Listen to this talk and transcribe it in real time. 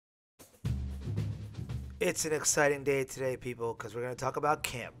It's an exciting day today, people, because we're going to talk about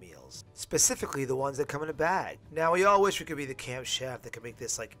camp meals. Specifically, the ones that come in a bag. Now, we all wish we could be the camp chef that could make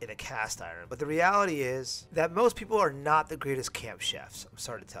this like in a cast iron, but the reality is that most people are not the greatest camp chefs, I'm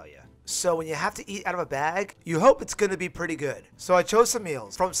sorry to tell you. So when you have to eat out of a bag, you hope it's going to be pretty good. So I chose some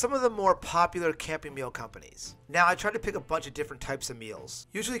meals from some of the more popular camping meal companies. Now, I tried to pick a bunch of different types of meals.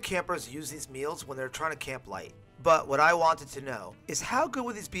 Usually campers use these meals when they're trying to camp light. But what I wanted to know is how good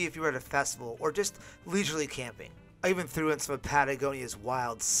would these be if you were at a festival or just leisurely camping? I even threw in some of Patagonia's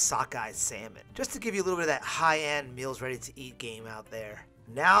wild Sockeye salmon, just to give you a little bit of that high-end meals ready to eat game out there.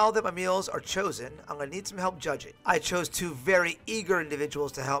 Now that my meals are chosen, I'm going to need some help judging. I chose two very eager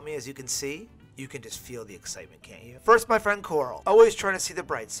individuals to help me, as you can see. You can just feel the excitement, can't you? First, my friend Coral, always trying to see the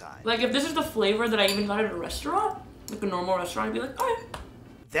bright side. Like if this is the flavor that I even got at a restaurant, like a normal restaurant, I'd be like, okay.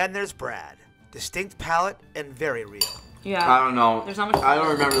 Then there's Brad. Distinct palate and very real. Yeah. I don't know. There's not much. I don't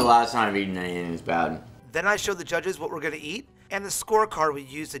remember the last time I've eaten anything this bad. Then I showed the judges what we're going to eat and the scorecard we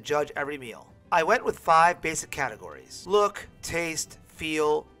use to judge every meal. I went with 5 basic categories: look, taste,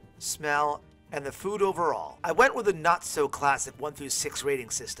 feel, smell, and the food overall. I went with a not so classic 1 through 6 rating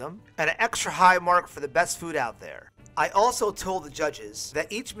system and an extra high mark for the best food out there. I also told the judges that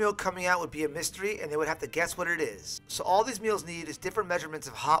each meal coming out would be a mystery and they would have to guess what it is. So all these meals need is different measurements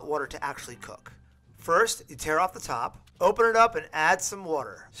of hot water to actually cook. First, you tear off the top, open it up and add some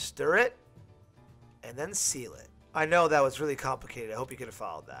water. Stir it, and then seal it. I know that was really complicated. I hope you could have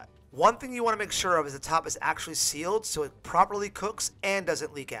followed that. One thing you want to make sure of is the top is actually sealed so it properly cooks and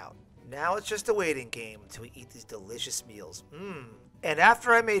doesn't leak out. Now it's just a waiting game until we eat these delicious meals. And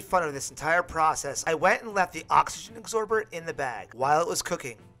after I made fun of this entire process, I went and left the oxygen absorber in the bag while it was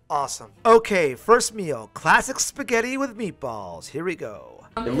cooking. Awesome. Okay, first meal, classic spaghetti with meatballs. Here we go.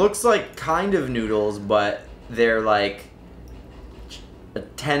 It looks like kind of noodles, but they're like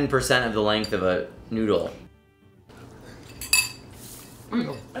 10% of the length of a noodle.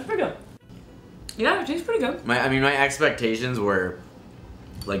 That's pretty good. Yeah, it tastes pretty good. My expectations were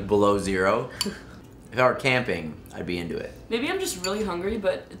like below 0. If I were camping, I'd be into it. Maybe I'm just really hungry,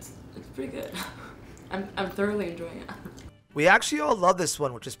 but it's pretty good. I'm thoroughly enjoying it. We actually all love this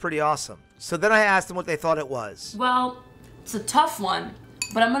one, which is pretty awesome. So then I asked them what they thought it was. Well, it's a tough one,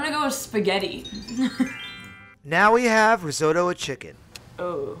 but I'm gonna go with spaghetti. Now we have risotto with chicken.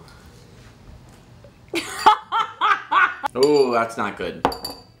 Oh. Oh, that's not good.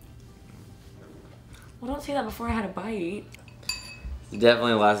 Well, don't say that before I had a bite. It's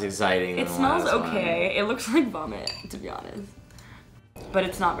definitely less exciting than It the smells last okay. one. It looks like vomit, to be honest. But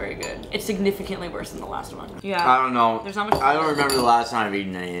it's not very good. It's significantly worse than the last one. Yeah. I don't know. There's not much. I don't remember the last time I've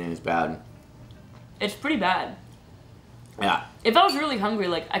eaten anything this bad. It's pretty bad. Yeah. If I was really hungry,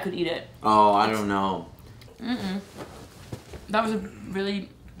 like, I could eat it. Oh, I don't know. That was a really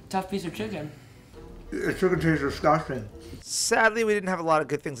tough piece of chicken. The chicken tastes disgusting. Sadly, we didn't have a lot of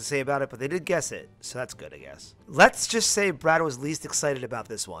good things to say about it, but they did guess it, so that's good, I guess. Let's just say Brad was least excited about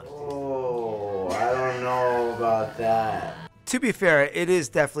this one. Oh, I don't know about that. To be fair, it is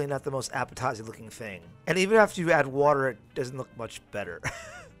definitely not the most appetizing looking thing. And even after you add water, it doesn't look much better.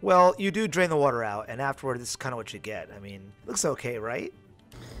 Well, you do drain the water out, and afterward, this is kind of what you get. I mean, it looks okay, right?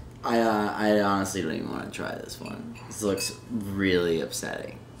 I honestly don't even want to try this one. This looks really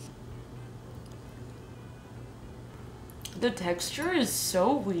upsetting. The texture is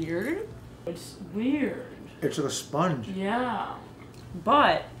so weird. It's weird. It's like a sponge. Yeah.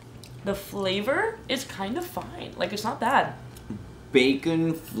 But the flavor is kind of fine. Like, it's not bad.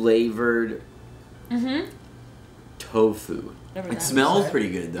 Bacon flavored tofu. Never It had smells it.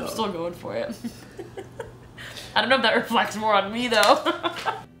 pretty good though. I'm still going for it. I don't know if that reflects more on me though.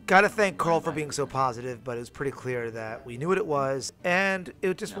 Gotta thank Carl for being so positive, but it was pretty clear that we knew what it was, and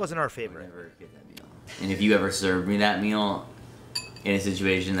it just wasn't our favorite. And if you ever served me that meal in a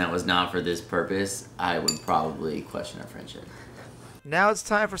situation that was not for this purpose, I would probably question our friendship. Now it's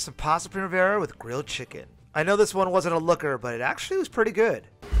time for some pasta primavera with grilled chicken. I know this one wasn't a looker, but it actually was pretty good.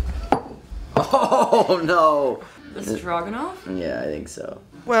 Oh no! The Stroganoff? Yeah, I think so.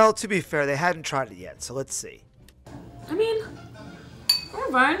 Well, to be fair, they hadn't tried it yet, so let's see. I mean,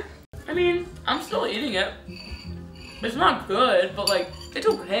 we're fine. I mean, I'm still eating it. It's not good, but like, it's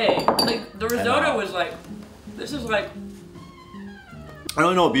okay. Like, the risotto is like, this is like... I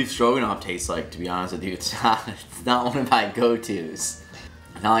don't know what beef stroganoff tastes like, to be honest with you. It's not one of my go-tos.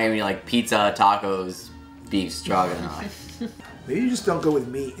 It's not like I mean like pizza, tacos, beef stroganoff. Maybe you just don't go with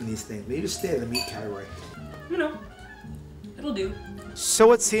meat in these things. Maybe you just stay in the meat category. You know, it'll do.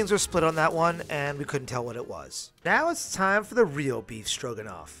 So it seems we're split on that one, and we couldn't tell what it was. Now it's time for the real beef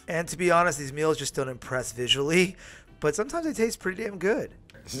stroganoff. And to be honest, these meals just don't impress visually, but sometimes they taste pretty damn good.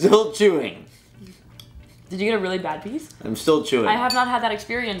 Still chewing. Did you get a really bad piece? I'm still chewing. I have not had that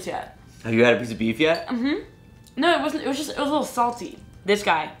experience yet. Have you had a piece of beef yet? Mm-hmm. No, it wasn't. It was a little salty. This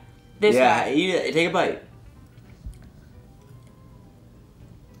guy. This yeah, guy. eat it. Take a bite.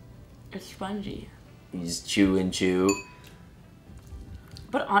 It's spongy. You just chew and chew.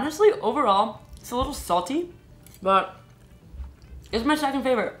 But honestly, overall, it's a little salty, but it's my second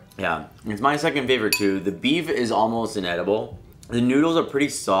favorite. Yeah, it's my second favorite too. The beef is almost inedible. The noodles are pretty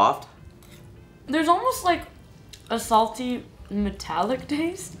soft. There's almost like a salty metallic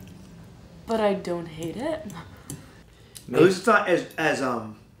taste, but I don't hate it. At least it's not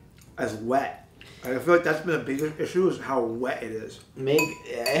as wet. I feel like that's been a big issue is how wet it is.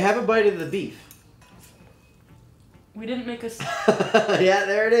 Have a bite of the beef. We didn't make a... Yeah,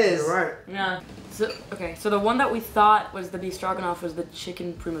 there it is. You're right. Yeah. So, okay, so the one that we thought was the beef stroganoff was the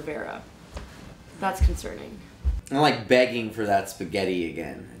chicken primavera. That's concerning. I'm like begging for that spaghetti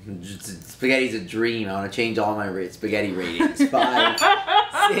again. Spaghetti's a dream. I want to change all my spaghetti ratings. 5,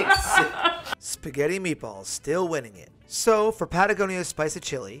 6. Spaghetti meatballs still winning it. So, for Patagonia's spicy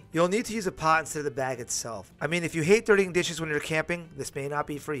chili, you'll need to use a pot instead of the bag itself. I mean, if you hate dirtying dishes when you're camping, this may not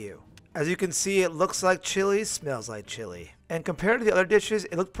be for you. As you can see, it looks like chili, smells like chili. And compared to the other dishes,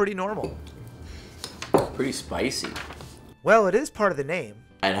 it looked pretty normal. Pretty spicy. Well, it is part of the name.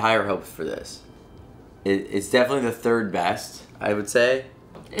 I had higher hopes for this. It's definitely the third best, I would say.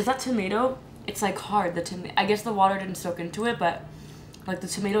 Is that tomato? It's like hard. I guess the water didn't soak into it, but like the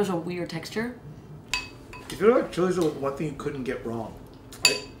tomato's a weird texture. I feel like chili's the one thing you couldn't get wrong.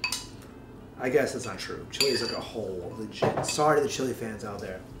 I guess that's not true. Chili is like a whole legit. Sorry to the chili fans out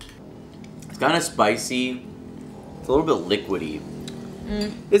there. It's kind of spicy. It's a little bit liquidy.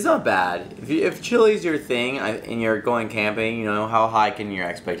 It's not bad. If chili's your thing and you're going camping, you know, how high can your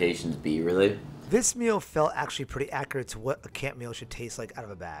expectations be, really? This meal felt actually pretty accurate to what a camp meal should taste like out of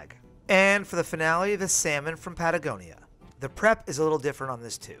a bag. And for the finale, the salmon from Patagonia. The prep is a little different on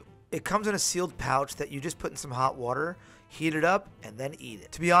this too. It comes in a sealed pouch that you just put in some hot water, heat it up, and then eat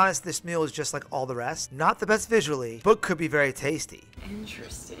it. To be honest, this meal is just like all the rest. Not the best visually, but could be very tasty.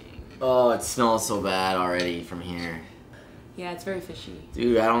 Interesting. Oh, it smells so bad already from here. Yeah, it's very fishy.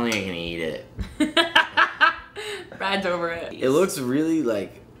 Dude, I don't think I can eat it. Brad's over it. It looks really,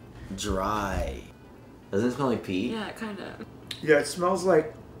 like, dry. Doesn't it smell like pee? Yeah, kind of. Yeah, it smells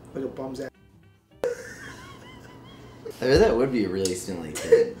like a bum's ass. I bet that would be a really smelly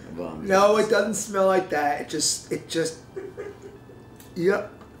thing. No, it doesn't smell like that. It just,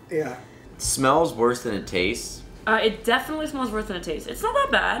 yep, yeah. It smells worse than it tastes. It definitely smells worse than it tastes. It's not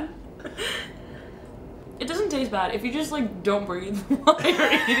that bad. It doesn't taste bad. If you just like don't breathe while you're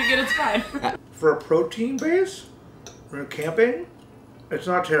eating it, it's fine. For a protein base, when you're camping, it's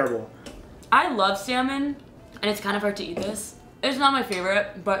not terrible. I love salmon, and it's kind of hard to eat this. It's not my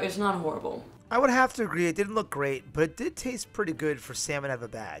favorite, but it's not horrible. I would have to agree it didn't look great, but it did taste pretty good for salmon out of a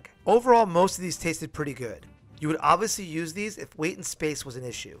bag. Overall, most of these tasted pretty good. You would obviously use these if weight and space was an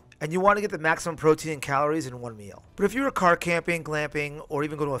issue, and you want to get the maximum protein and calories in one meal. But if you were car camping, glamping, or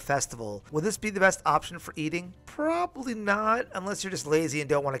even go to a festival, would this be the best option for eating? Probably not, unless you're just lazy and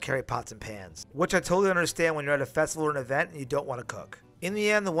don't want to carry pots and pans, which I totally understand when you're at a festival or an event and you don't want to cook. In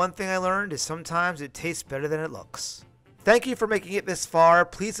the end, the one thing I learned is sometimes it tastes better than it looks. Thank you for making it this far.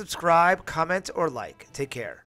 Please subscribe, comment, or like. Take care.